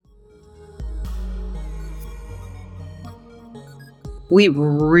We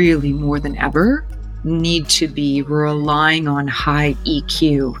really, more than ever, need to be relying on high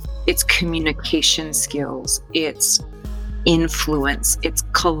EQ. It's communication skills, it's influence, it's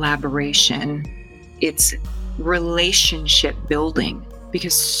collaboration, it's relationship building,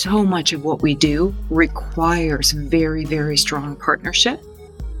 because so much of what we do requires very, very strong partnership.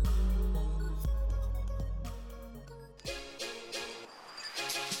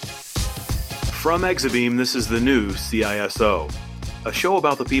 From Exabeam, this is the new CISO, a show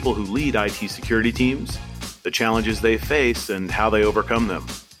about the people who lead IT security teams, the challenges they face, and how they overcome them.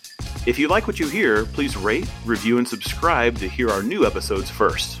 If you like what you hear, please rate, review, and subscribe to hear our new episodes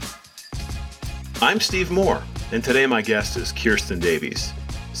first. I'm Steve Moore, and today my guest is Kirsten Davies,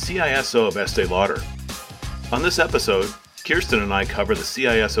 CISO of Estee Lauder. On this episode, Kirsten and I cover the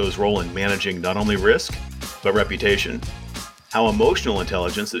CISO's role in managing not only risk, but reputation, how emotional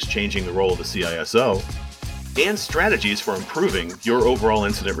intelligence is changing the role of the CISO, and strategies for improving your overall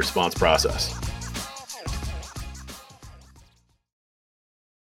incident response process.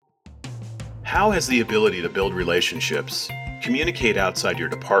 How has the ability to build relationships, communicate outside your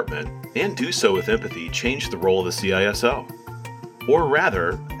department, and do so with empathy changed the role of the CISO? Or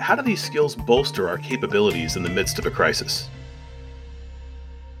rather, how do these skills bolster our capabilities in the midst of a crisis?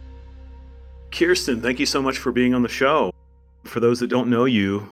 Kirsten, thank you so much for being on the show. For those that don't know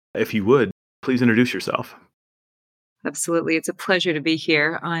you, if you would, please introduce yourself. Absolutely. It's a pleasure to be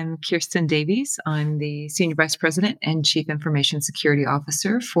here. I'm Kirsten Davies. I'm the Senior Vice President and Chief Information Security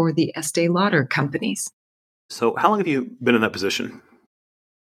Officer for the Estee Lauder companies. So how long have you been in that position?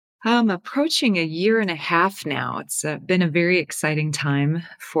 I'm approaching a year and a half now. It's been a very exciting time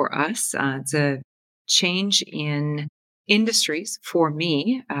for us. It's a change in industries for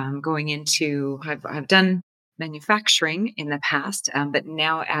me. I've done manufacturing in the past, but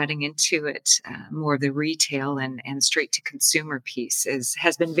now adding into it more of the retail and straight to consumer piece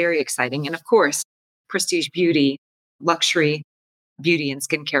has been very exciting. And of course, prestige beauty, luxury beauty and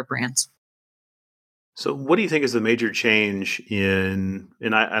skincare brands. So what do you think is the major change and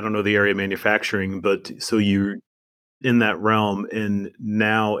I don't know the area of manufacturing, but so you're in that realm and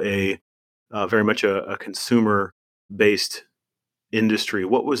now very much a consumer-based industry.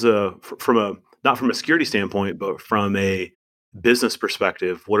 What was not from a security standpoint, but from a business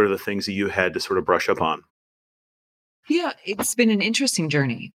perspective, what are the things that you had to sort of brush up on? Yeah, it's been an interesting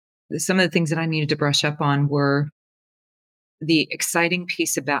journey. Some of the things that I needed to brush up on were the exciting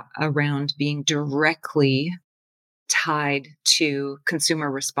piece around being directly tied to consumer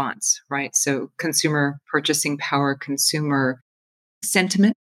response, right? So consumer purchasing power, consumer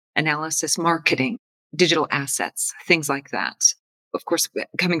sentiment analysis, marketing, digital assets, things like that. Of course,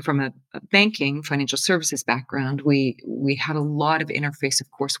 coming from a banking financial services background, we had a lot of interface,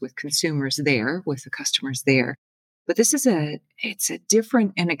 of course, with consumers there, with the customers there. But it's a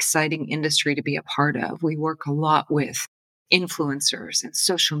different and exciting industry to be a part of. We work a lot with influencers and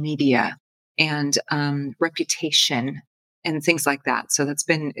social media and reputation and things like that. So it's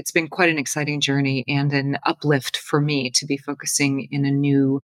been quite an exciting journey and an uplift for me to be focusing in a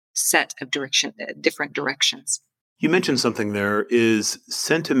new set of different directions. You mentioned something there is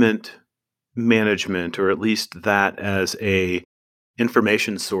sentiment management, or at least that as a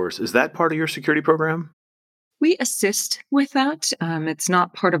information source. Is that part of your security program? We assist with that. It's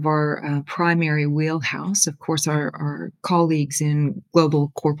not part of our primary wheelhouse. Of course, our colleagues in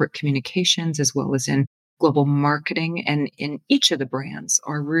global corporate communications, as well as in global marketing and in each of the brands,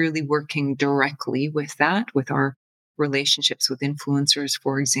 are really working directly with that, with our relationships with influencers,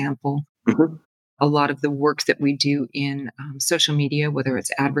 for example. Mhm. A lot of the work that we do in social media, whether it's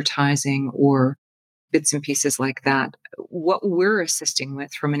advertising or bits and pieces like that. What we're assisting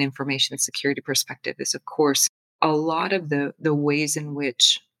with from an information security perspective is, of course, a lot of the ways in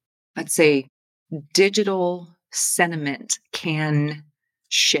which, let's say, digital sentiment can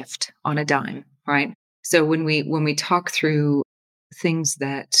shift on a dime, right? So when we talk through things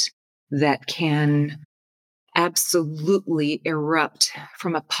that can absolutely erupt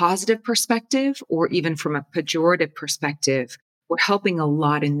from a positive perspective or even from a pejorative perspective, we're helping a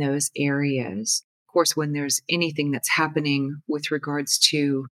lot in those areas. Of course, when there's anything that's happening with regards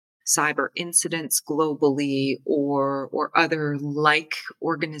to cyber incidents globally or other like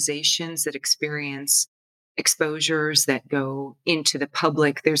organizations that experience exposures that go into the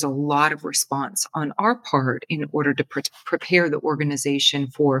public, there's a lot of response on our part in order to prepare the organization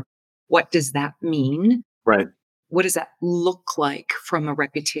for what does that mean? Right. What does that look like from a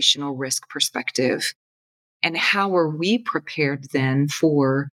reputational risk perspective? And how are we prepared then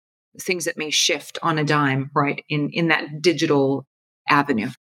for things that may shift on a dime, right, in that digital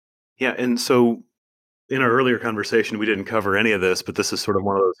avenue? Yeah. And so in our earlier conversation, we didn't cover any of this, but this is sort of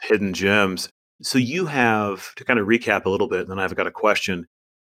one of those hidden gems. So you have, to kind of recap a little bit, and then I've got a question.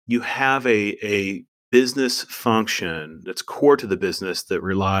 You have a business function that's core to the business that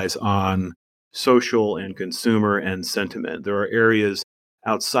relies on social and consumer and sentiment. There are areas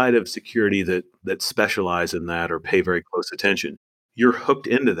outside of security that specialize in that or pay very close attention. You're hooked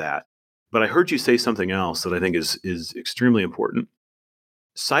into that. But I heard you say something else that I think is extremely important.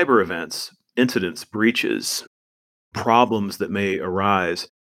 Cyber events, incidents, breaches, problems that may arise,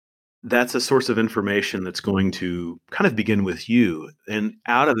 that's a source of information that's going to kind of begin with you. And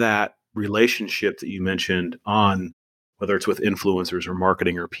out of that relationship that you mentioned on whether it's with influencers or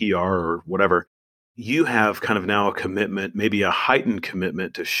marketing or PR or whatever, you have kind of now a commitment, maybe a heightened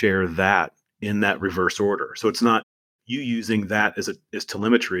commitment to share that in that reverse order. So it's not you using that as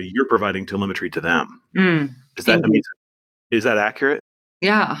telemetry, you're providing telemetry to them. Mm, Is that, I mean, indeed. is that accurate?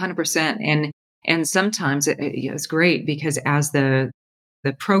 Yeah, 100%. And sometimes it's great because as the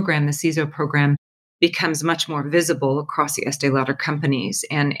program, the CISO program, becomes much more visible across the Estee Lauder companies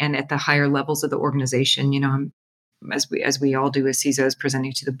and at the higher levels of the organization. As we all do as CISOs,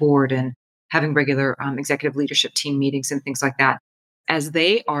 presenting to the board and having regular executive leadership team meetings and things like that. As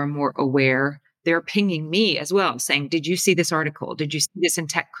they are more aware, they're pinging me as well, saying, "Did you see this article? Did you see this in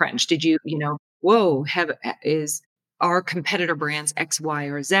TechCrunch? Did you, whoa, have is our competitor brands X, Y,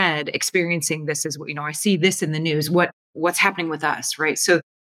 or Z experiencing this as well? I see this in the news. What's happening with us?" Right. So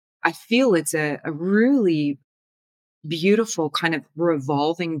I feel it's a really beautiful kind of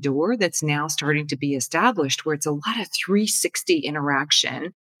revolving door that's now starting to be established where it's a lot of 360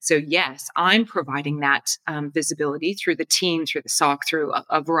 interaction. So yes, I'm providing that visibility through the team, through the SOC, through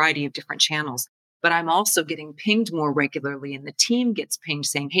a variety of different channels. But I'm also getting pinged more regularly, and the team gets pinged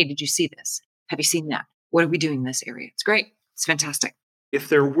saying, "Hey, did you see this? Have you seen that? What are we doing in this area?" It's great. It's fantastic. If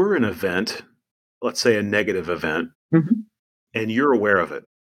there were an event, let's say a negative event, Mhm. and you're aware of it,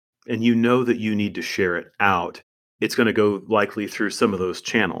 and you know that you need to share it out, it's going to go likely through some of those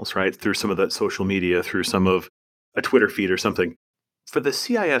channels, right? Through some of that social media, through some of a Twitter feed or something. For the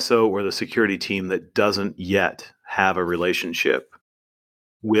CISO or the security team that doesn't yet have a relationship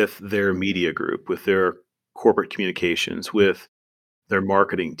with their media group, with their corporate communications, with their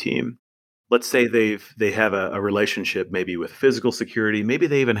marketing team, let's say they have a relationship maybe with physical security, maybe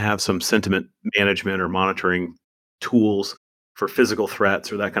they even have some sentiment management or monitoring tools for physical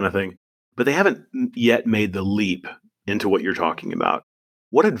threats or that kind of thing, but they haven't yet made the leap into what you're talking about.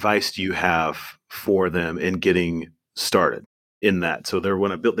 What advice do you have for them in getting started in that? So they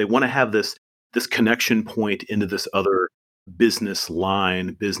want to have this connection point into this other business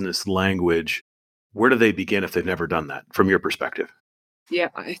line, business language. Where do they begin if they've never done that from your perspective? Yeah,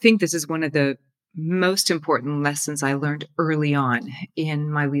 I think this is one of the most important lessons I learned early on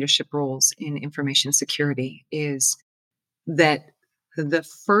in my leadership roles in information security is that the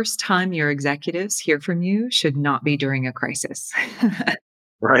first time your executives hear from you should not be during a crisis.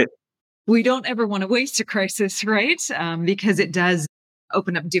 Right. We don't ever want to waste a crisis, right? Because it does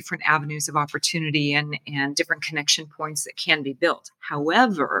open up different avenues of opportunity and different connection points that can be built.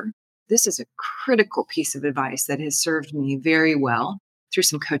 However, this is a critical piece of advice that has served me very well through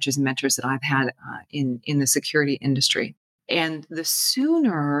some coaches and mentors that I've had in the security industry. And the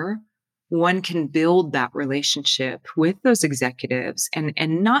sooner one can build that relationship with those executives, and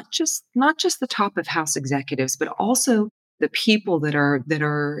not just the top of house executives, but also the people that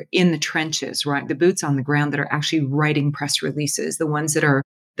are in the trenches, right? The boots on the ground that are actually writing press releases, the ones that are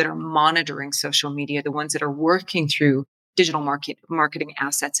monitoring social media, the ones that are working through digital marketing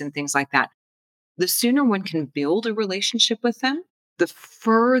assets and things like that. The sooner one can build a relationship with them, the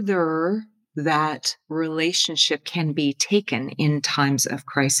further that relationship can be taken in times of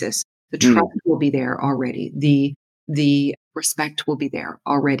crisis. The trust Mm. will be there already. The respect will be there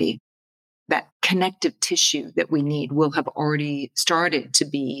already. That connective tissue that we need will have already started to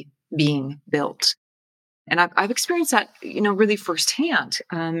be being built. And I've experienced that, really firsthand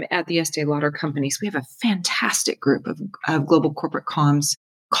at the Estee Lauder companies. We have a fantastic group of global corporate comms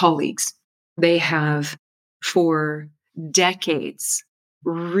colleagues. They have, for decades,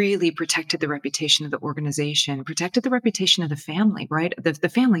 really protected the reputation of the organization, protected the reputation of the family, right? The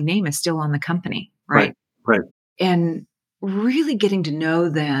family name is still on the company, Right. right? Right. And really getting to know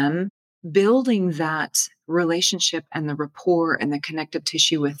them, building that relationship and the rapport and the connective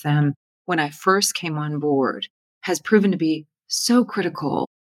tissue with them when I first came on board has proven to be so critical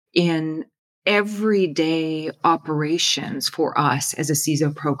in everyday operations for us as a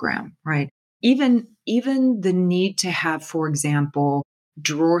CISO program, right? Even the need to have, for example,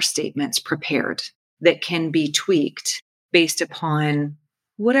 drawer statements prepared that can be tweaked based upon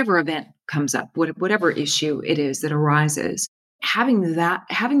whatever event comes up, whatever issue it is that arises, having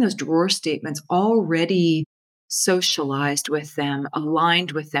those drawer statements already socialized with them,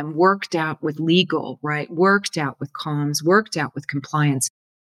 aligned with them, worked out with legal, right? Worked out with comms, worked out with compliance.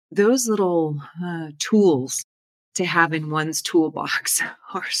 Those little tools to have in one's toolbox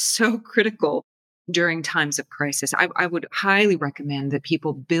are so critical during times of crisis. I would highly recommend that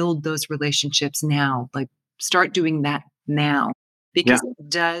people build those relationships now, like start doing that now, Yeah.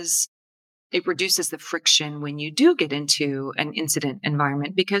 because it reduces the friction when you do get into an incident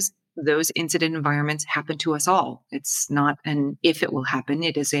environment, because those incident environments happen to us all. It's not an if it will happen,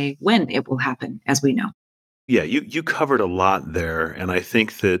 it is a when it will happen, as we know. Yeah, you covered a lot there, and I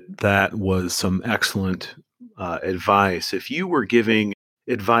think that that was some excellent advice. If you were giving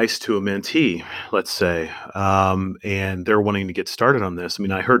advice to a mentee, let's say, and they're wanting to get started on this, I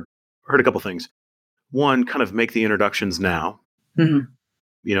mean, I heard a couple things. One, kind of make the introductions now. Mhm.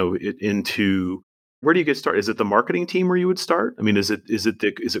 Into where do you get started? Is it the marketing team where you would start? I mean, is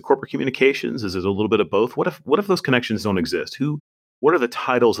it corporate communications? Is it a little bit of both? What if those connections don't exist? What are the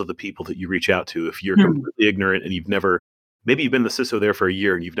titles of the people that you reach out to if you're Hmm. completely ignorant and maybe you've been the CISO there for a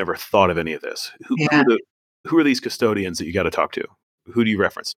year and you've never thought of any of this? Yeah. Who are these custodians that you got to talk to? Who do you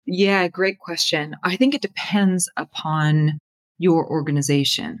reference? Yeah, great question. I think it depends upon your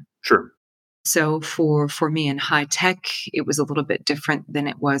organization. Sure. So for me in high tech, it was a little bit different than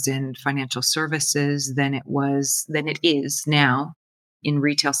it was in financial services, than it is now in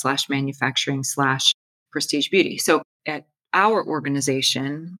retail slash manufacturing slash prestige beauty. So at our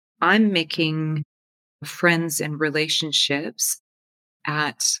organization, I'm making friends and relationships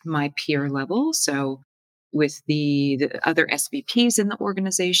at my peer level. So with the other SVPs in the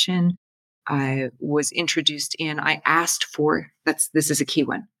organization, I was introduced in, I asked for, this is a key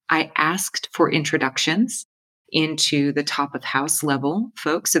one. I asked for introductions into the top of house level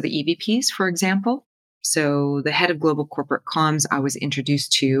folks. So the EVPs, for example. So the head of global corporate comms, I was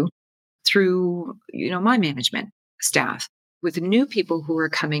introduced to through, my management staff. With new people who are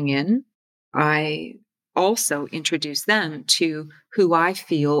coming in, I also introduce them to who I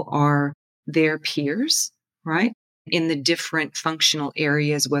feel are their peers, right? In the different functional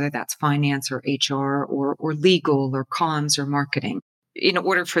areas, whether that's finance or HR or legal or comms or marketing, in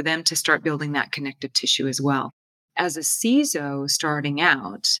order for them to start building that connective tissue as well. As a CISO starting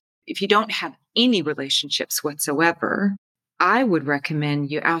out, if you don't have any relationships whatsoever, I would recommend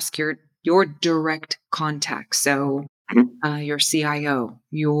you ask your direct contact. So Mhm. your CIO,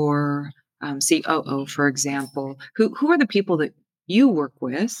 your COO, for example, who are the people that you work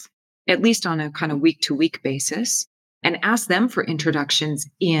with, at least on a kind of week to week basis, and ask them for introductions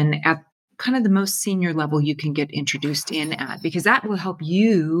in at kind of the most senior level you can get introduced in at, because that will help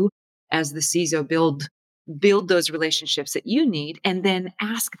you as the CISO build those relationships that you need, and then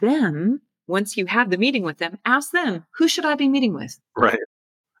ask them once you have the meeting with them, ask them, who should I be meeting with? Right.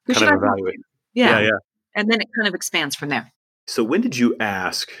 Who Kind should of I talk evaluate. to? Yeah, Yeah. yeah. And then it kind of expands from there. So when did you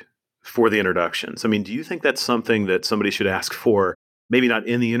ask for the introductions? I mean, do you think that's something that somebody should ask for? Maybe not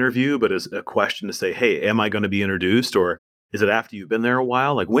in the interview, but as a question to say, "Hey, am I going to be introduced?" Or is it after you've been there a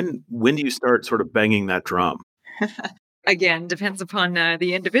while? Like when do you start sort of banging that drum? Again, depends upon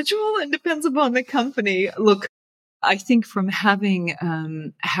the individual and depends upon the company. Look, I think from having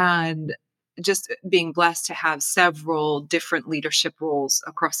had just being blessed to have several different leadership roles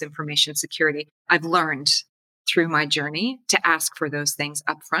across information security, I've learned through my journey to ask for those things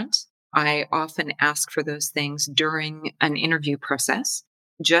upfront. I often ask for those things during an interview process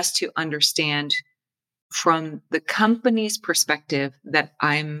just to understand from the company's perspective that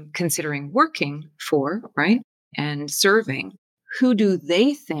I'm considering working for, right? And serving, who do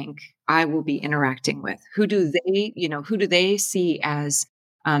they think I will be interacting with? Who do they see as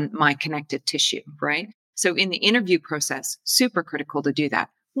my connective tissue, right? So in the interview process, super critical to do that.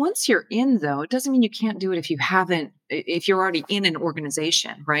 Once you're in, though, it doesn't mean you can't do it if you're already in an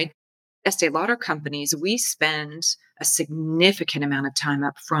organization, right? Estee Lauder companies, we spend a significant amount of time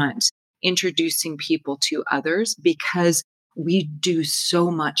up front introducing people to others, because we do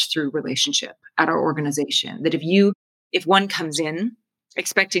so much through relationship at our organization that if one comes in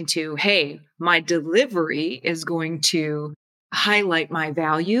expecting to, hey, my delivery is going to highlight my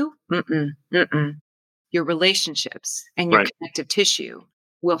value, your relationships and your Right. connective tissue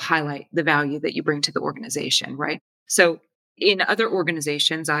will highlight the value that you bring to the organization, right? So in other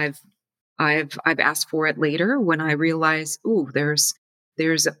organizations, I've asked for it later when I realize, ooh, there's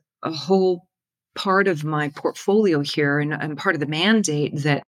a whole part of my portfolio here, and part of the mandate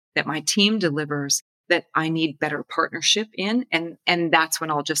that my team delivers that I need better partnership in. And that's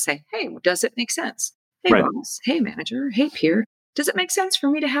when I'll just say, hey, does it make sense? Hey Right. boss, hey manager, hey peer. does it make sense for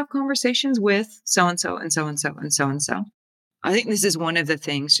me to have conversations with so and so and so and so and so and so? I think this is one of the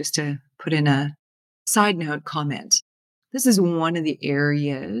things, just to put in a side note comment. This is one of the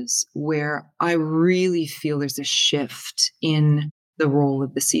areas where I really feel there's a shift in the role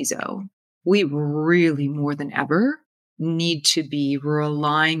of the CISO. We really, more than ever, need to be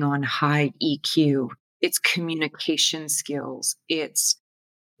relying on high EQ. It's communication skills, it's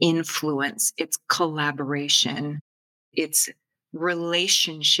influence, it's collaboration, it's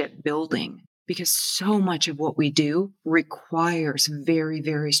relationship building, because so much of what we do requires very,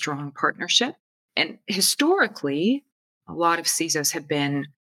 very strong partnership. And historically, a lot of CISOs have been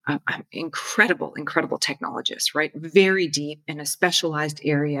incredible, incredible technologists, right? Very deep in a specialized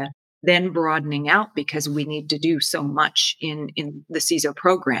area, then broadening out because we need to do so much in the CISO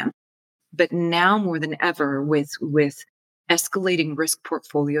program. But now more than ever, with escalating risk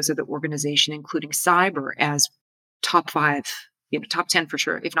portfolios of the organization, including cyber as top five, top 10 for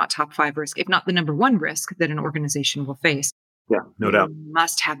sure, if not top five risk, if not the number one risk that an organization will face. Yeah, no doubt. You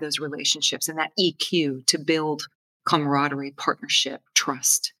must have those relationships and that EQ to build camaraderie, partnership,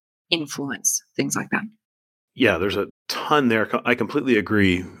 trust, influence, things like that. Yeah, there's a ton there. I completely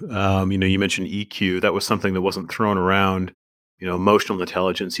agree. You mentioned EQ. That was something that wasn't thrown around. Emotional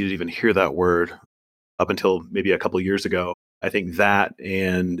intelligence. You didn't even hear that word up until maybe a couple of years ago. I think that,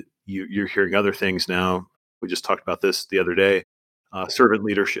 and you're hearing other things now. We just talked about this the other day. Servant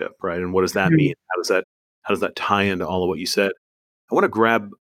leadership, right? And what does that Mhm. mean? How does that tie into all of what you said? I want to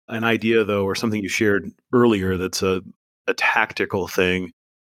grab an idea though, or something you shared earlier. That's a tactical thing,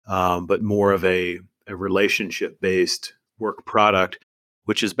 but more of a relationship based work product,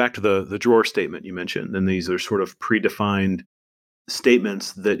 which is back to the drawer statement you mentioned. And these are sort of predefined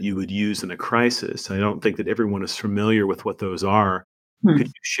statements that you would use in a crisis. I don't think that everyone is familiar with what those are. Could Hmm.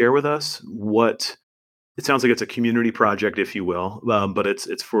 you share with us what it sounds like? It's a community project, if you will, but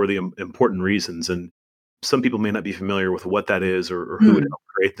it's for the important reasons. And some people may not be familiar with what that is, or who would Hmm. help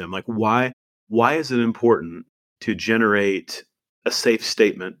create them. Like why is it important to generate a safe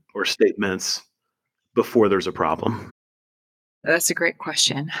statement or statements before there's a problem? That's a great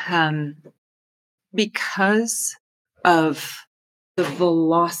question. Because of the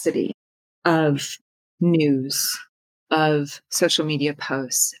velocity of news, of social media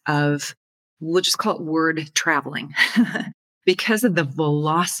posts, of, we'll just call it word traveling, because of the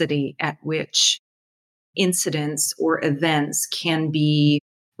velocity at which incidents or events can be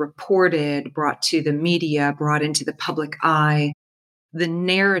reported, brought to the media, brought into the public eye, the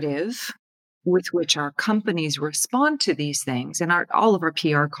narrative with which our companies respond to these things, and all of our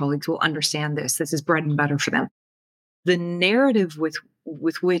PR colleagues will understand this. This is bread and butter for them. The narrative with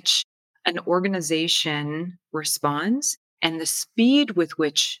which an organization responds and the speed with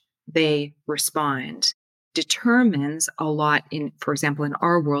which they respond determines a lot in, for example, in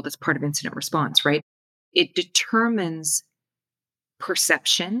our world, as part of incident response, right? It determines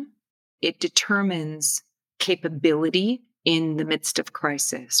perception, it determines capability in the midst of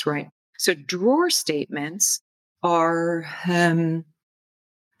crisis, right? So drawer statements are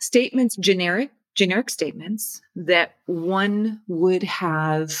statements, generic statements that one would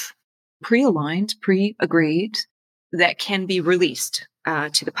have pre-aligned, pre-agreed, that can be released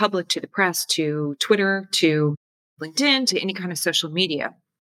to the public, to the press, to Twitter, to LinkedIn, to any kind of social media,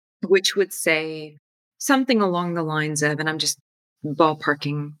 which would say something along the lines of, and I'm just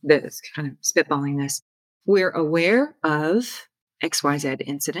ballparking this, kind of spitballing this, we're aware of XYZ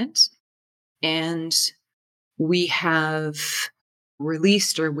incident, and we have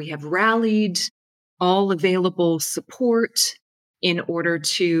released, or we have rallied all available support in order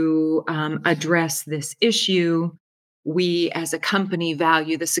to address this issue. We, as a company,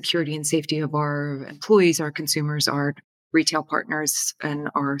 value the security and safety of our employees, our consumers, our retail partners,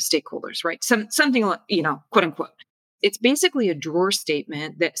 and our stakeholders, right? Something like, quote unquote. It's basically a drawer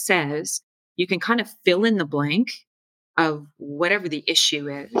statement that says you can kind of fill in the blank of whatever the issue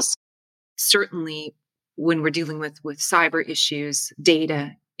is. Certainly, when we're dealing with cyber issues,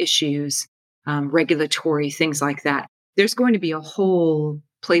 data issues, regulatory things like that, there's going to be a whole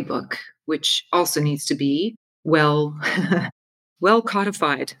playbook, which also needs to be well well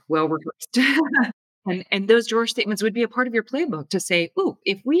codified, well rehearsed. And those drawer statements would be a part of your playbook to say, "Oh,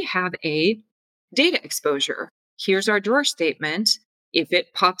 if we have a data exposure, here's our drawer statement. If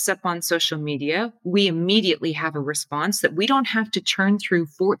it pops up on social media, we immediately have a response that we don't have to churn through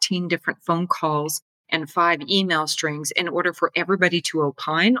 14 different phone calls and 5 email strings in order for everybody to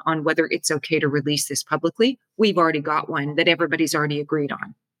opine on whether it's okay to release this publicly. We've already got one that everybody's already agreed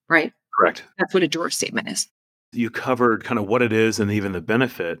on, right?" Correct. That's what a drawer statement is. You covered kind of what it is and even the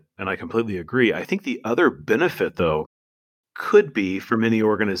benefit, and I completely agree. I think the other benefit, though, could be for many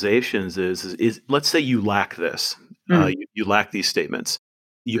organizations is let's say you lack this, Mm. you lack these statements,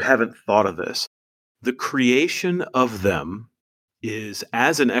 you haven't thought of this. The creation of them is,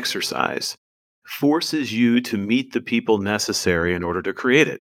 as an exercise, forces you to meet the people necessary in order to create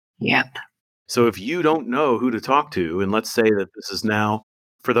it. Yep. So if you don't know who to talk to, and let's say that this is now,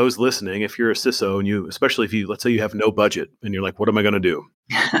 for those listening, if you're a CISO and you, especially if you, let's say you have no budget and you're like, what am I going to do?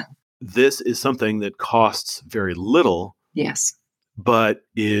 This is something that costs very little, Yes. but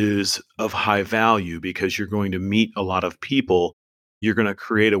is of high value because you're going to meet a lot of people. You're going to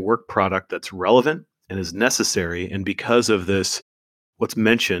create a work product that's relevant and is necessary. And because of this, what's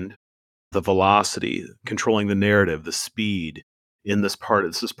mentioned, the velocity, controlling the narrative, the speed in this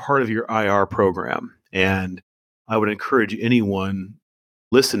is part of your IR program. And I would encourage anyone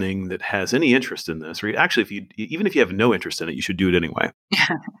listening that has any interest in this, or actually, even if you have no interest in it, you should do it anyway.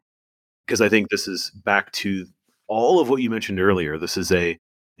 Because I think this is back to all of what you mentioned earlier. This is an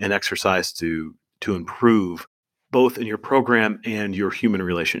exercise to improve both in your program and your human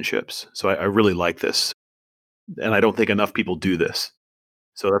relationships. So I really like this, and I don't think enough people do this.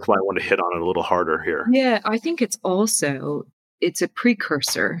 So that's why I want to hit on it a little harder here. Yeah, I think it's a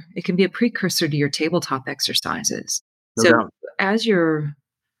precursor. It can be a precursor to your tabletop exercises. No So doubt. as you're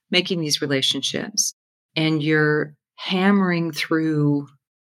making these relationships and you're hammering through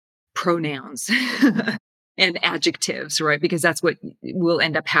pronouns and adjectives, right? Because that's what will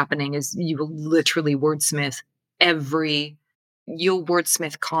end up happening is you will literally every you'll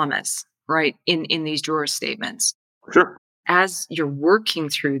wordsmith commas, right? In these drawer statements. Sure. As you're working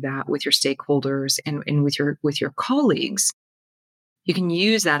through that with your stakeholders and with your colleagues, you can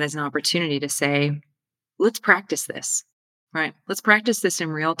use that as an opportunity to say, let's practice this, right? Let's practice this in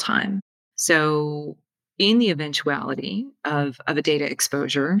real time. So in the eventuality of a data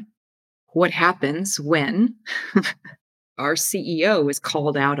exposure, what happens when our CEO is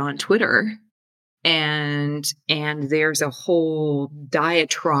called out on Twitter and there's a whole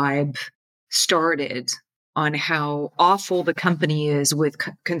diatribe started on how awful the company is with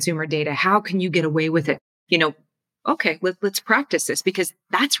consumer data. How can you get away with it? You know, okay, let's practice this because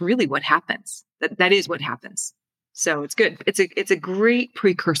that's really what happens. That is what happens. So it's good. It's a great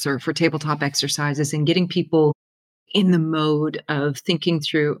precursor for tabletop exercises and getting people in the mode of thinking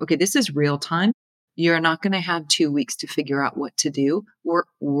through, okay, this is real time. You're not going to have 2 weeks to figure out what to do.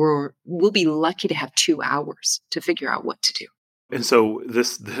 We'll be lucky to have 2 hours to figure out what to do. And so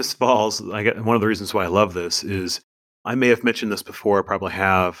this falls. I get one of the reasons why I love this is I may have mentioned this before. I probably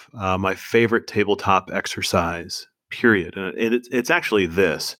have my favorite tabletop exercise. Period. And it's actually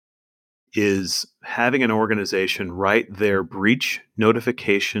this is having an organization write their breach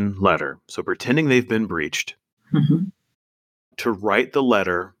notification letter. So pretending they've been breached, Mhm. to write the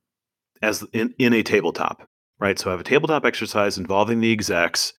letter as in a tabletop, right? So I have a tabletop exercise involving the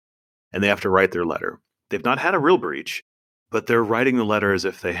execs, and they have to write their letter. They've not had a real breach, but they're writing the letter as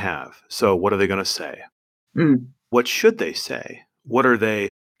if they have. So what are they going to say? Mm. What should they say? What are they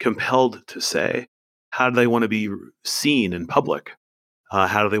compelled to say? How do they want to be seen in public?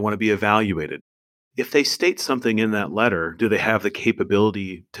 How do they want to be evaluated? If they state something in that letter, do they have the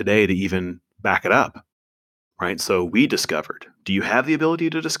capability today to even back it up? Right. So we discovered. Do you have the ability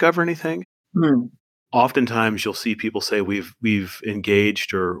to discover anything? Mm. Oftentimes you'll see people say we've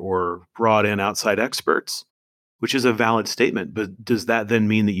engaged or brought in outside experts, which is a valid statement. But does that then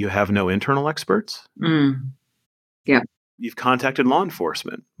mean that you have no internal experts? Mm. Yeah. You've contacted law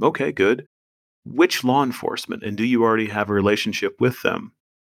enforcement. Okay, good. Which law enforcement? And do you already have a relationship with them?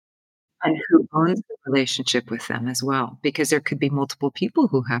 And who owns the relationship with them as well? Because there could be multiple people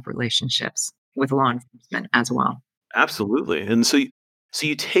who have relationships with law enforcement as well. Absolutely. And so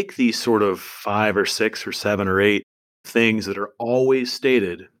you take these sort of 5 or 6 or 7 or 8 things that are always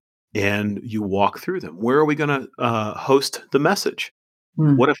stated and you walk through them. Where are we going to host the message?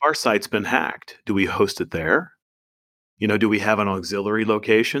 Mm. What if our site's been hacked? Do we host it there? Do we have an auxiliary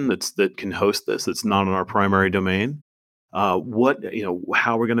location that can host this that's not on our primary domain? How we're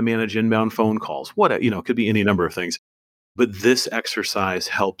going to manage inbound phone calls? It could be any number of things. But this exercise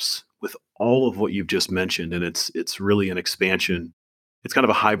helps with all of what you've just mentioned, and it's really an expansion. It's kind of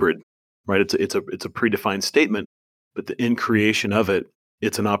a hybrid, right? It's a predefined statement, but in creation of it,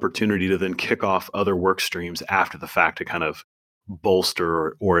 it's an opportunity to then kick off other work streams after the fact to kind of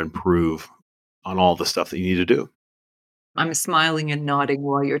bolster or improve on all the stuff that you need to do. I'm smiling and nodding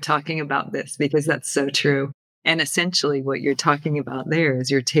while you're talking about this because that's so true. And essentially, what you're talking about there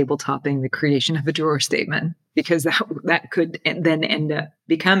is you're tabletopping the creation of a drawer statement because that could then end up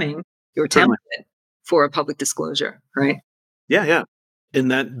becoming your Certainly. template for a public disclosure, right? Yeah, yeah.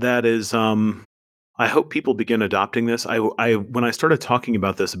 And that is I hope people begin adopting this. When I started talking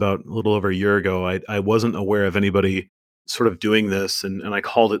about this about a little over a year ago, I wasn't aware of anybody sort of doing this, and I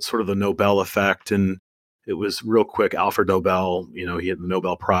called it sort of the Nobel effect. And it was real quick. Alfred Nobel, he had the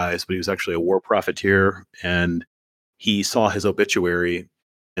Nobel Prize, but he was actually a war profiteer, and he saw his obituary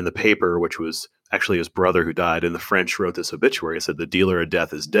in the paper, which was actually his brother who died. And the French wrote this obituary. It said, "The dealer of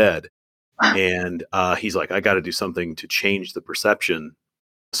death is dead." And he's like, "I got to do something to change the perception.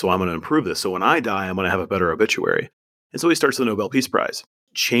 So I'm going to improve this. So when I die, I'm going to have a better obituary." And so he starts the Nobel Peace Prize,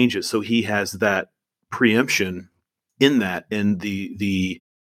 changes. So he has that preemption in that. And the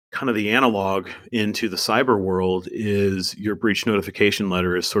kind of the analog into the cyber world is your breach notification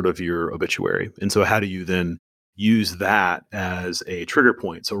letter is sort of your obituary. And so how do you then use that as a trigger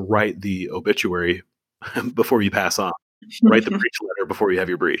point? So write the obituary before you pass on. Write the breach letter before you have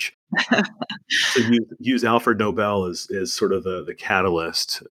your breach. So use Alfred Nobel as sort of the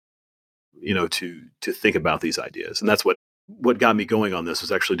catalyst, to think about these ideas. And that's what got me going on this,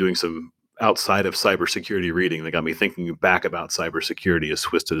 was actually doing some outside of cybersecurity reading that got me thinking back about cybersecurity, as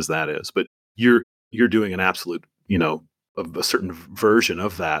twisted as that is. But you're doing an absolute, of a certain version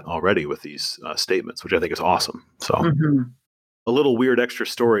of that already with these statements, which I think is awesome. So Mhm. a little weird extra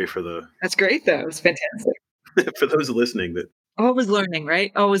story for the That's great, though. It's fantastic. for those listening. That Always learning,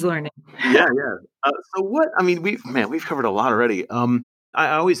 right? Always learning. Yeah, yeah. So what? I mean, we've covered a lot already. I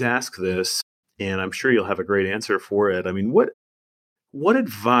always ask this, and I'm sure you'll have a great answer for it. I mean, what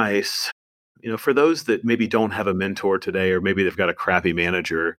advice, for those that maybe don't have a mentor today, or maybe they've got a crappy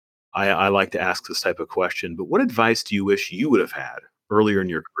manager? I like to ask this type of question. But what advice do you wish you would have had earlier in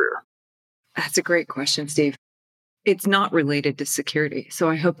your career? That's a great question, Steve. It's not related to security, so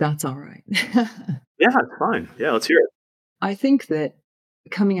I hope that's all right. Yeah, it's fine. Yeah, let's hear it. I think that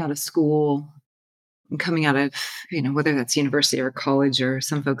coming out of school and coming out of, whether that's university or college, or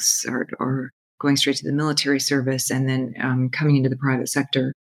some folks are going straight to the military service and then coming into the private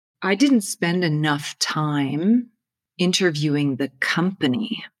sector, I didn't spend enough time interviewing the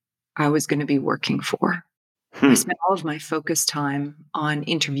company I was going to be working for. I Hmm. spent all of my focus time on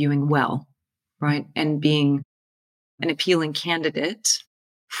interviewing well, right? And being an appealing candidate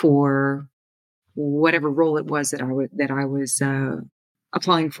for whatever role it was that I was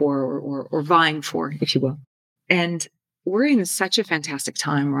applying for, or vying for, if you will. And we're in such a fantastic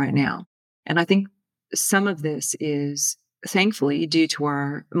time right now. And I think some of this is thankfully due to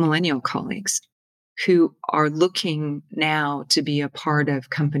our millennial colleagues who are looking now to be a part of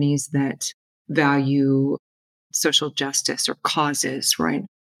companies that value social justice or causes, right?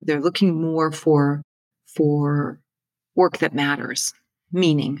 They're looking more for work that matters,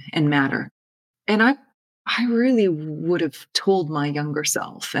 meaning and matter. And I really would have told my younger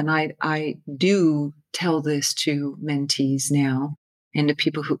self, and I do tell this to mentees now and to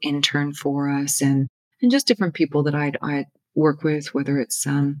people who intern for us, and just different people that I work with, whether it's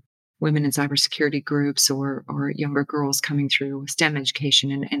women in cybersecurity groups, or younger girls coming through STEM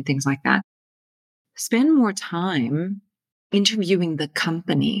education, and things like that. Spend more time interviewing the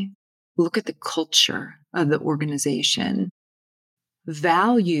company. Look at the culture of the organization.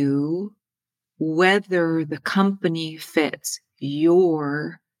 Value whether the company fits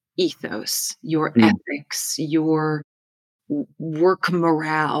your ethos, your Hmm. ethics, your work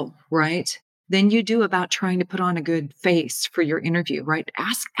morale, right? Than you do about trying to put on a good face for your interview, right?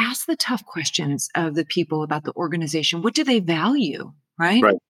 Ask the tough questions of the people about the organization. What do they value, right?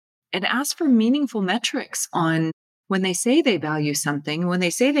 Right. And ask for meaningful metrics on when they say they value something, when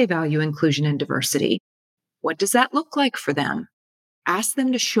they say they value inclusion and diversity. What does that look like for them? Ask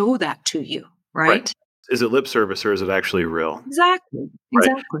them to show that to you, Right. right? Is it lip service or is it actually real? Exactly, Right.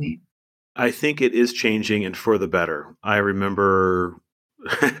 exactly. I think it is changing and for the better. I remember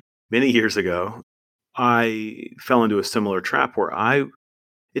many years ago, I fell into a similar trap where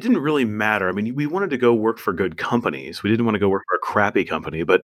it didn't really matter. I mean, we wanted to go work for good companies. We didn't want to go work for a crappy company,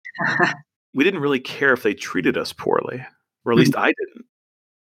 but we didn't really care if they treated us poorly, or at Mhm. least I didn't.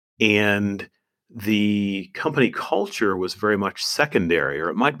 And the company culture was very much secondary, or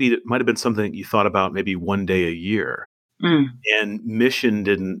it might have been something that you thought about maybe one day a year, Mm. and mission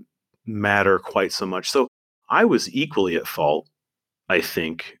didn't matter quite so much. So I was equally at fault, I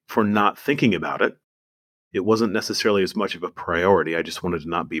think, for not thinking about it. It wasn't necessarily as much of a priority. I just wanted to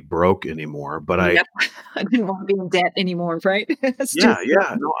not be broke anymore. But Yep. I didn't wanna be in debt anymore, right? yeah, Student yeah,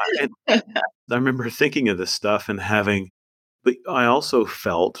 loan. no, I remember thinking of this stuff and but I also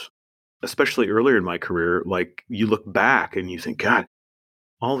felt, especially earlier in my career, like you look back and you think, God,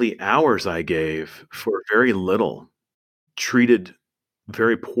 all the hours I gave for very little, treated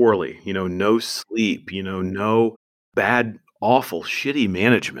very poorly, no sleep, no bad, awful, shitty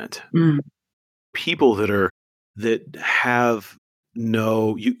management. Mm. people that have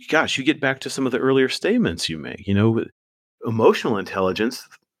no you gosh, you get back to some of the earlier statements you make, with emotional intelligence,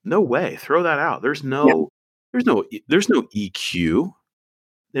 no way, throw that out. Yeah. There's no EQ.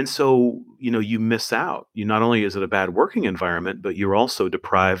 And so, you miss out. You not only is it a bad working environment, but you're also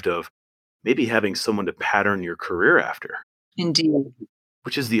deprived of maybe having someone to pattern your career after, Indeed.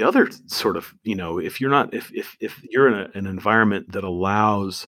 which is the other sort of, if you're not if you're in an environment that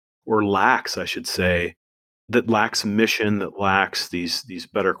allows or lacks, I should say, that lacks mission, that lacks these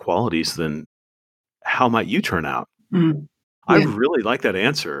better qualities, then how might you turn out? Mm. I Yeah. really like that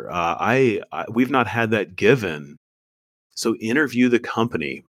answer. We've not had that given. So interview the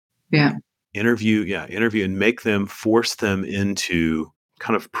company, Yeah. interview and force them into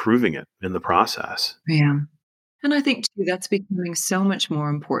kind of proving it in the process. Yeah. And I think too that's becoming so much more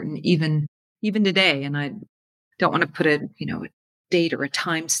important even today. And I don't want to put a date or a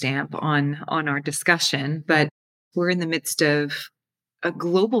timestamp on our discussion, but we're in the midst of a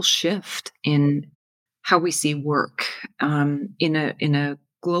global shift in how we see work, in a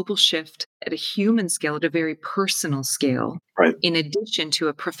global shift at a human scale, at a very personal scale, Right. in addition to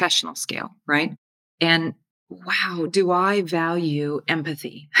a professional scale, right? And wow, do I value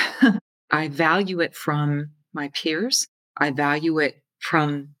empathy? I value it from my peers. I value it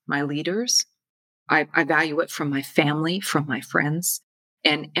from my leaders. I value it from my family, from my friends.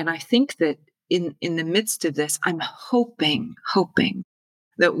 And I think that in the midst of this, I'm hoping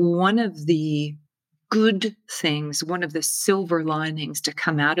that one of the good things, one of the silver linings to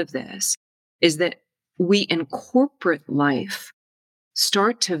come out of this is that we in corporate life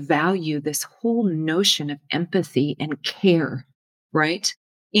start to value this whole notion of empathy and care, right?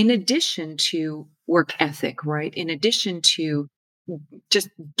 In addition to work ethic, right? In addition to just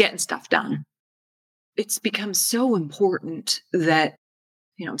getting stuff done. It's become so important that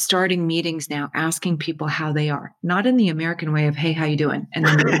I'm starting meetings now asking people how they are, not in the American way of, hey, how you doing? And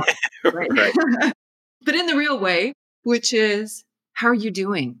then move on, Right. right? But in the real way, which is, how are you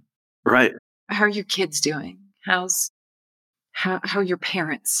doing? Right. How are your kids doing? How are your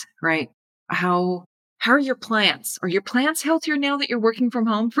parents, right? How are your plants? Are your plants healthier now that you're working from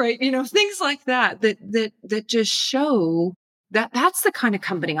home, right? Things like that just show that that's the kind of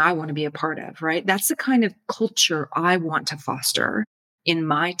company I want to be a part of, right? That's the kind of culture I want to foster in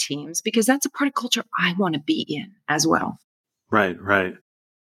my teams because that's a part of culture I want to be in as well. Right.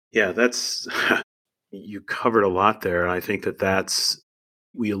 Yeah, that's you covered a lot there. And I think that's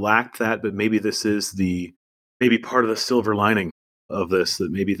we lacked that, but maybe this is maybe part of the silver lining of this,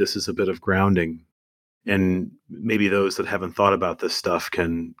 that maybe this is a bit of grounding, and maybe those that haven't thought about this stuff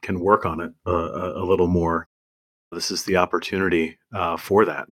can work on it a little more. This is the opportunity for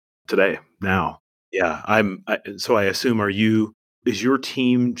that today, now. Yeah, so I assume, is your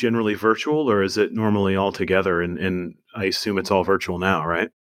team generally virtual, or is it normally all together? And I assume it's all virtual now, right?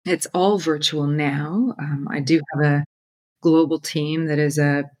 It's all virtual now. I do have a global team that is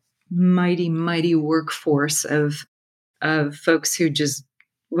a mighty workforce of folks who just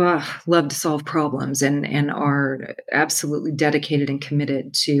love to solve problems and are absolutely dedicated and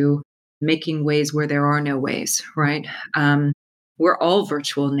committed to making ways where there are no ways, right? We're all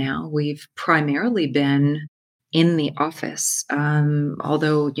virtual now. We've primarily been in the office,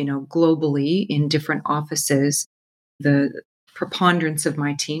 although, globally in different offices. The preponderance of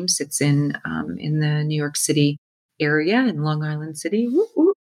my team sits in the New York City area in Long Island City. Whoop,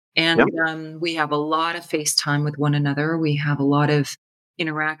 whoop. And Yeah. we have a lot of FaceTime with one another. We have a lot of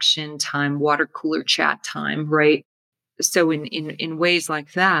interaction time, water cooler chat time, right? So in ways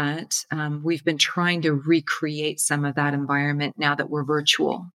like that, we've been trying to recreate some of that environment now that we're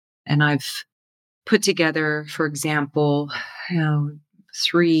virtual. And I've put together, for example, you know,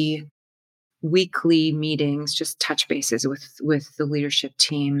 3 weekly meetings, just touch bases with the leadership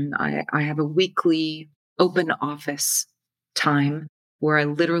team. I have a weekly open office time where I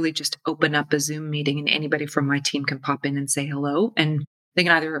literally just open up a Zoom meeting and anybody from my team can pop in and say hello. And they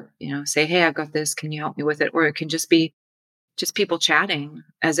can either, say, hey, I've got this. Can you help me with it? Or it can just be just people chatting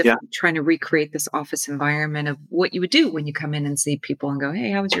as if Yeah. trying to recreate this office environment of what you would do when you come in and see people and go,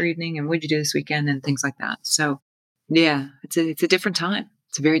 hey, how was your evening? And what did you do this weekend? And things like that. So yeah, it's a different time.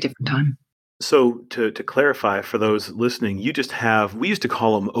 It's a very different time. So to clarify for those listening, we used to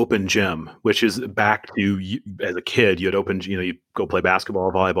call them open gym, which is back to as a kid, you had open, you go play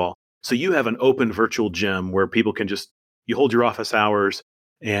basketball, volleyball. So you have an open virtual gym where people can you hold your office hours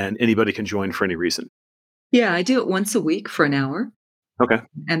and anybody can join for any reason. Yeah, I do it once a week for an hour, Okay.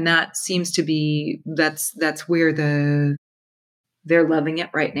 and that seems to be that's where they're loving it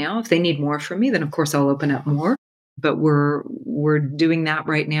right now. If they need more from me, then of course I'll open up more. but we're doing that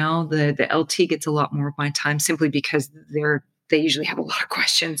right now. The LT gets a lot more of my time simply because they usually have a lot of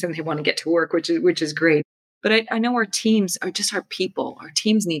questions and they want to get to work, which is great. But I know our teams are just our people. Our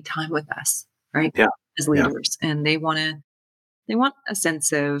teams need time with us, right? Yeah. As Yeah. leaders, and they want a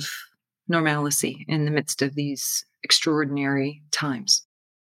sense of normalcy in the midst of these extraordinary times.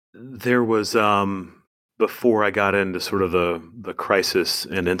 There was before I got into sort of the crisis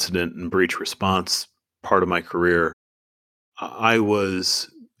and incident and breach response part of my career, I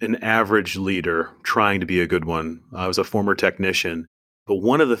was an average leader trying to be a good one. I was a former technician, but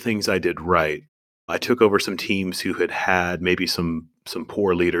one of the things I did right, I took over some teams who had maybe some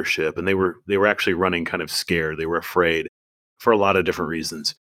poor leadership, and they were actually running kind of scared. They were afraid for a lot of different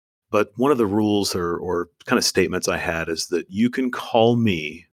reasons. But one of the rules or kind of statements I had is that you can call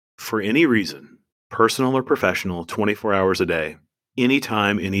me for any reason, personal or professional, 24 hours a day,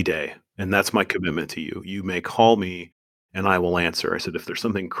 anytime, any day. And that's my commitment to you. You may call me and I will answer. I said, if there's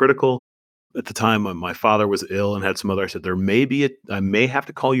something critical at the time when my father was ill and had some other, I said, I may have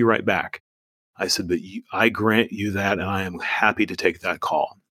to call you right back. I said, but I grant you that and I am happy to take that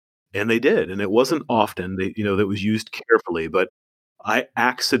call. And they did. And it wasn't often that was used carefully, but I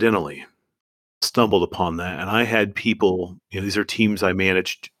accidentally stumbled upon that, and I had people, these are teams I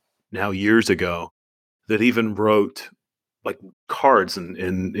managed now years ago that even wrote like cards and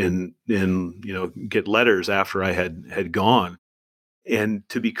get letters after I had gone. And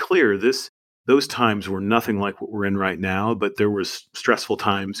to be clear, those times were nothing like what we're in right now, but there was stressful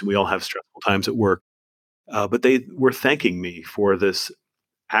times. We all have stressful times at work, but they were thanking me for this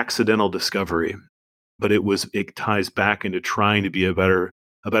accidental discovery, but it ties back into trying to be a better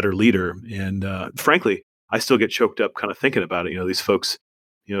leader. And frankly, I still get choked up kind of thinking about it. These folks,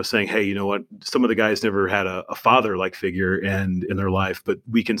 saying, "Hey, you know what? Some of the guys never had a father like figure and in their life, but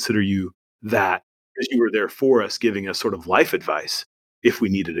we consider you that because you were there for us, giving us sort of life advice if we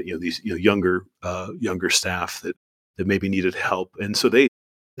needed it." These younger staff that maybe needed help, and so the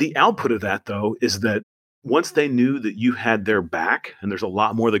output of that though is that once they knew that you had their back, and there's a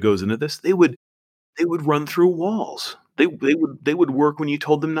lot more that goes into this, they would run through walls. They would work when you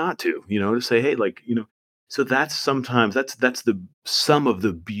told them not to say, "Hey," so that's the sum of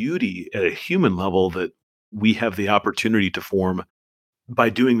the beauty at a human level that we have the opportunity to form by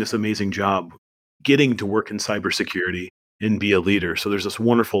doing this amazing job, getting to work in cybersecurity and be a leader. So there's this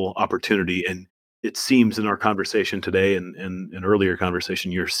wonderful opportunity, and it seems in our conversation today and an earlier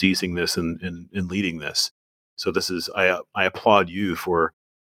conversation, you're seizing this and leading this. So this is I applaud you for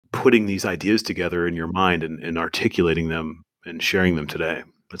putting these ideas together in your mind and articulating them and sharing them today.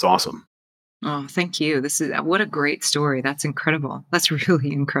 It's awesome. Oh, thank you. This is what a great story. That's incredible. That's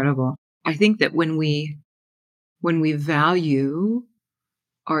really incredible. I think that when we value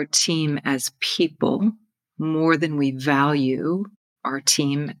our team as people more than we value our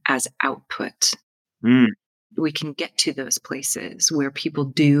team as output, Mm, we can get to those places where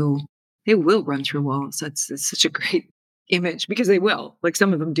they will run through walls. It's such a great image because they will. Like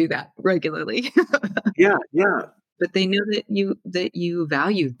some of them do that regularly. yeah, yeah. But they know that you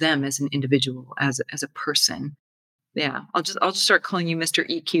value them as an individual, as a person. Yeah, I'll just start calling you Mr.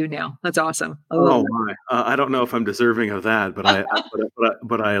 EQ now. That's awesome. I love Oh my. I don't know if I'm deserving of that, but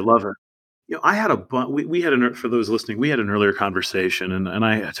I love it. I had we had for those listening, we had an earlier conversation, and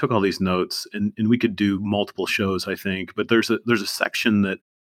I took all these notes, and we could do multiple shows, I think. But there's a section that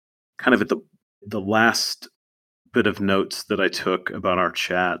kind of at the last bit of notes that I took about our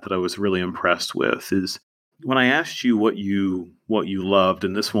chat that I was really impressed with is when I asked you what you loved,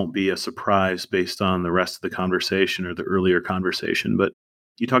 and this won't be a surprise based on the rest of the conversation or the earlier conversation, but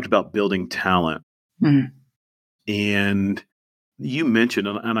you talked about building talent, it. and you mentioned,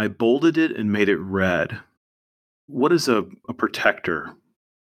 and I bolded it and made it red. What is a protector?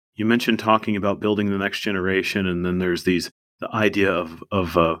 You mentioned talking about building the next generation, and then there's the idea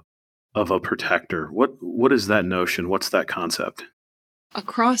of a protector. What is that notion? What's that concept?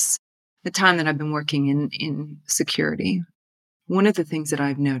 Across the time that I've been working in security, one of the things that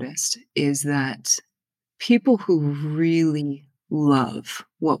I've noticed is that people who really love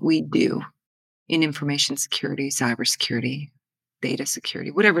what we do in information security, cybersecurity, data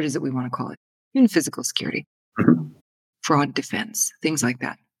security, whatever it is that we want to call it, in physical security, Mhm. fraud defense, things like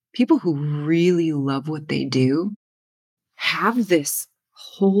that. People who really love what they do have this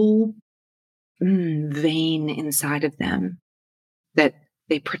whole vein inside of them that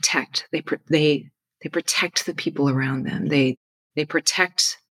they protect. They protect the people around them. They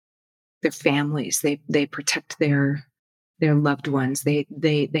protect their families. They protect their loved ones. They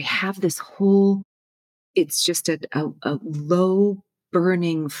have this whole. It's just a low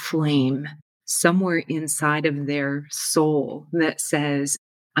burning flame somewhere inside of their soul that says,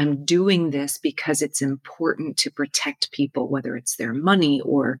 I'm doing this because it's important to protect people, whether it's their money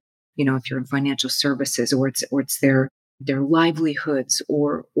or, if you're in financial services, or it's their livelihoods,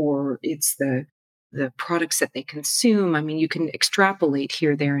 or it's the products that they consume. I mean, you can extrapolate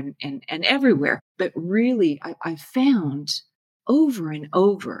here, there, and everywhere. But really, I found over and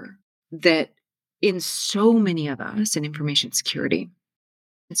over that in so many of us in information security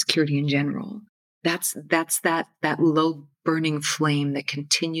and security in general, that's that low burning flame that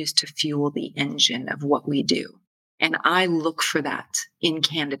continues to fuel the engine of what we do. And I look for that in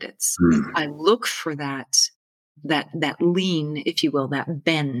candidates. Mm. I look for that lean, if you will, that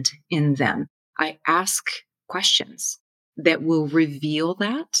bend in them. I ask questions that will reveal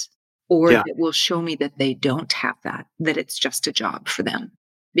that, or Yeah. that will show me that they don't have that it's just a job for them.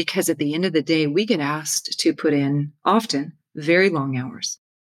 Because at the end of the day, we get asked to put in often very long hours.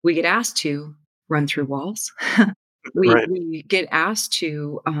 We get asked to run through walls. we, Right. we get asked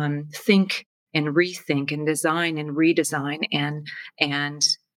to think and rethink and design and redesign and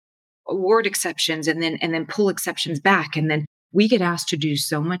award exceptions and then pull exceptions back, and then we get asked to do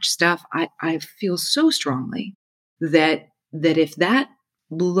so much stuff. I feel so strongly that if that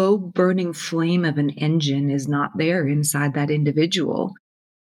low burning flame of an engine is not there inside that individual,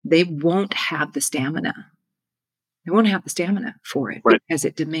 they won't have the stamina. They won't have the stamina for it Right. because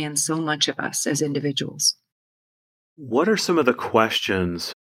it demands so much of us as individuals. What are some of the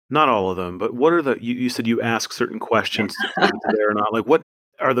questions? Not all of them, but what are you said you ask certain questions to see if it's there or not. Like, what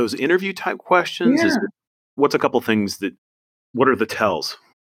are those interview type questions? Yeah. What's a couple things what are the tells?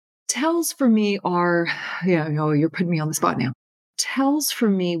 Tells for me are, yeah, you're putting me on the spot now. Tells for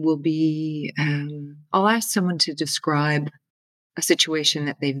me will be, I'll ask someone to describe a situation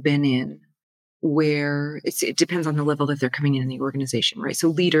that they've been in where it depends on the level that they're coming in the organization, right? So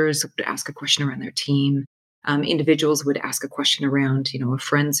leaders would ask a question around their team. Individuals would ask a question around, a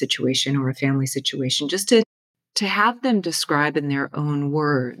friend situation or a family situation, just to have them describe in their own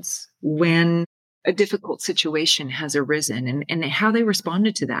words when a difficult situation has arisen, and how they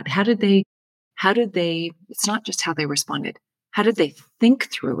responded to that. How did they, it's not just how they responded, how did they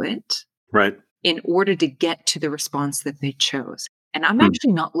think through it Right. in order to get to the response that they chose? And I'm Mm.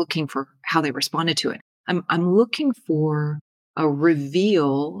 actually not looking for how they responded to it. I'm looking for a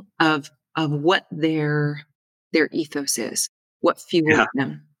reveal of what their ethos is, what fuels Yeah.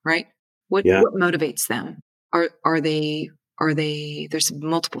 them, right? What Yeah. what motivates them? Are they there's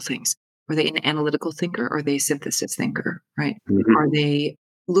multiple things. Are they an analytical thinker? Are they a synthesis thinker, right? Mhm. Are they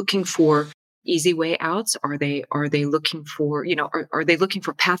looking for easy way outs? Are they looking for, are they looking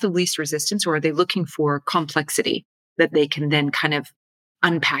for path of least resistance, or are they looking for complexity that they can then kind of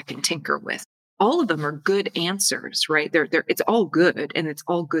unpack and tinker with? All of them are good answers, right? They're it's all good, and it's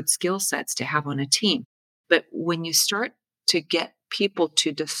all good skill sets to have on a team. But when you start to get people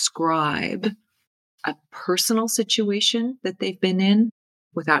to describe a personal situation that they've been in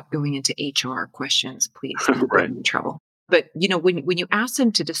without going into HR questions, please don't get Right. me in trouble. But when you ask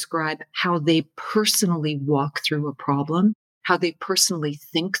them to describe how they personally walk through a problem, how they personally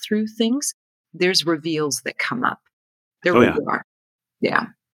think through things, there's reveals that come up. There Oh, yeah. really are. Yeah.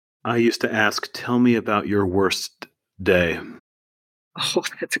 I used to ask, "Tell me about your worst day." Oh,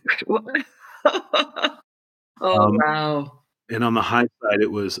 that's a good one. Oh, Um, wow. and on the high side,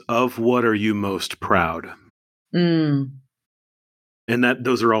 it was, "Of what are you most proud?" Mm, And that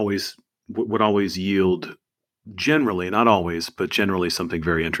those are always would always yield generally, not always, but generally something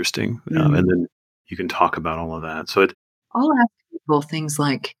very interesting, and mm. then you can talk about all of that. So it I'll ask people things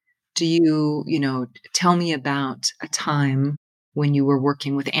like, do tell me about a time when you were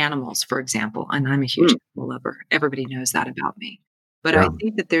working with animals, for example. And I'm a huge Mm. animal lover. Everybody knows that about me. But I Yeah.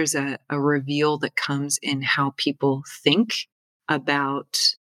 think that there's a reveal that comes in how people think about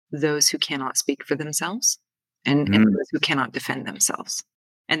those who cannot speak for themselves, and Mm. those who cannot defend themselves.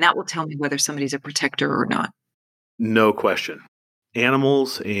 And that will tell me whether somebody's a protector or not. No question.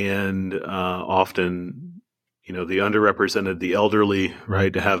 Animals and, often, the underrepresented, the elderly,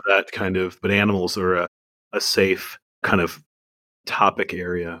 right, to have that kind of but animals are a safe kind of topic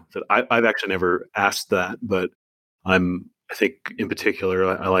area that I've actually never asked that, but I think in particular,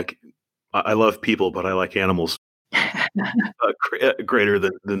 I love people, but I like animals, greater I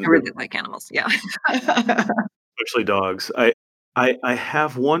than really like animals. Yeah. especially dogs. I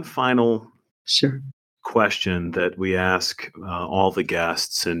have one final Sure. question that we ask, all the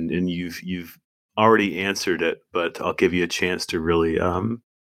guests, and you've already answered it, but I'll give you a chance to really,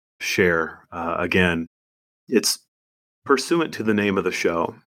 share, again. It's pursuant to the name of the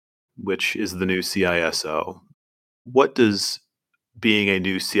show, which is the new CISO. What does being a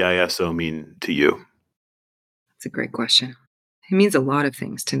new CISO mean to you? It's a great question. It means a lot of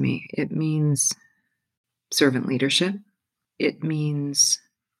things to me. It means servant leadership. It means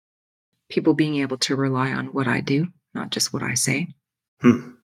people being able to rely on what I do, not just what I say.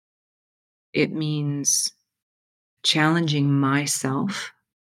 Hmm. It means challenging myself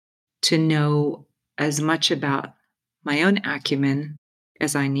to know as much about my own acumen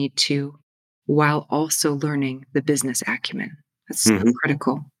as I need to, while also learning the business acumen. That's so Hmm.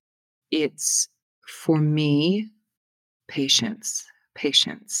 critical. It's, for me, patience,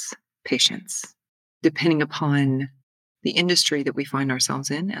 patience, patience, depending upon the industry that we find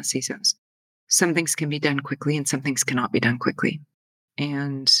ourselves in as CISOs. Some things can be done quickly and some things cannot be done quickly.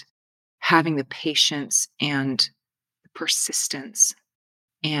 And having the patience and the persistence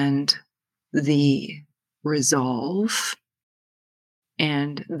and the resolve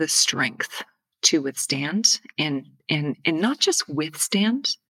and the strength to withstand and not just withstand,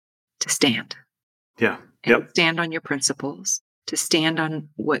 to stand Yeah. and Yep. stand on your principles, to stand on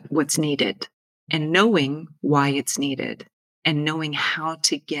what's needed and knowing why it's needed and knowing how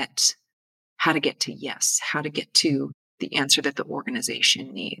to get to yes, how to get to the answer that the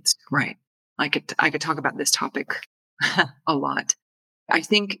organization needs, right? I could talk about this topic a lot. I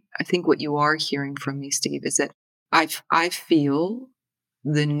think what you are hearing from me, Steve, is that I feel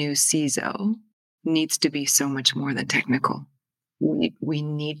the new CISO needs to be so much more than technical. We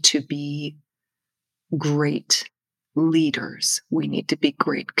need to be great leaders. We need to be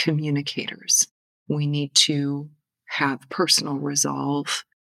great communicators. We need to have personal resolve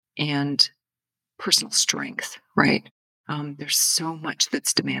and personal strength, right? There's so much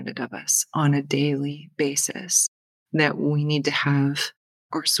that's demanded of us on a daily basis that we need to have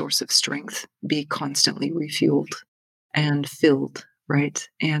our source of strength be constantly refueled and filled, right?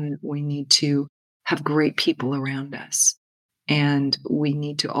 And we need to have great people around us. And we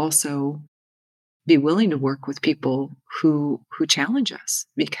need to also be willing to work with people who challenge us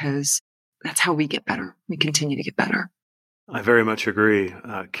because that's how we get better. We continue to get better. I very much agree.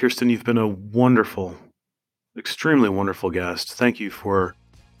 Kirsten, you've been a wonderful, extremely wonderful guest. Thank you for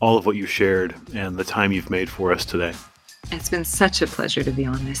all of what you shared and the time you've made for us today. It's been such a pleasure to be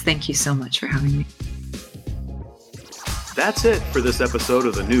on this. Thank you so much for having me. That's it for this episode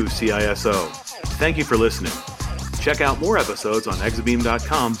of the new CISO. Thank you for listening. Check out more episodes on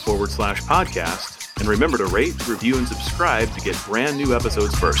exabeam.com/podcast. And remember to rate, review, and subscribe to get brand new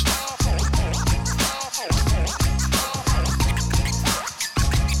episodes first.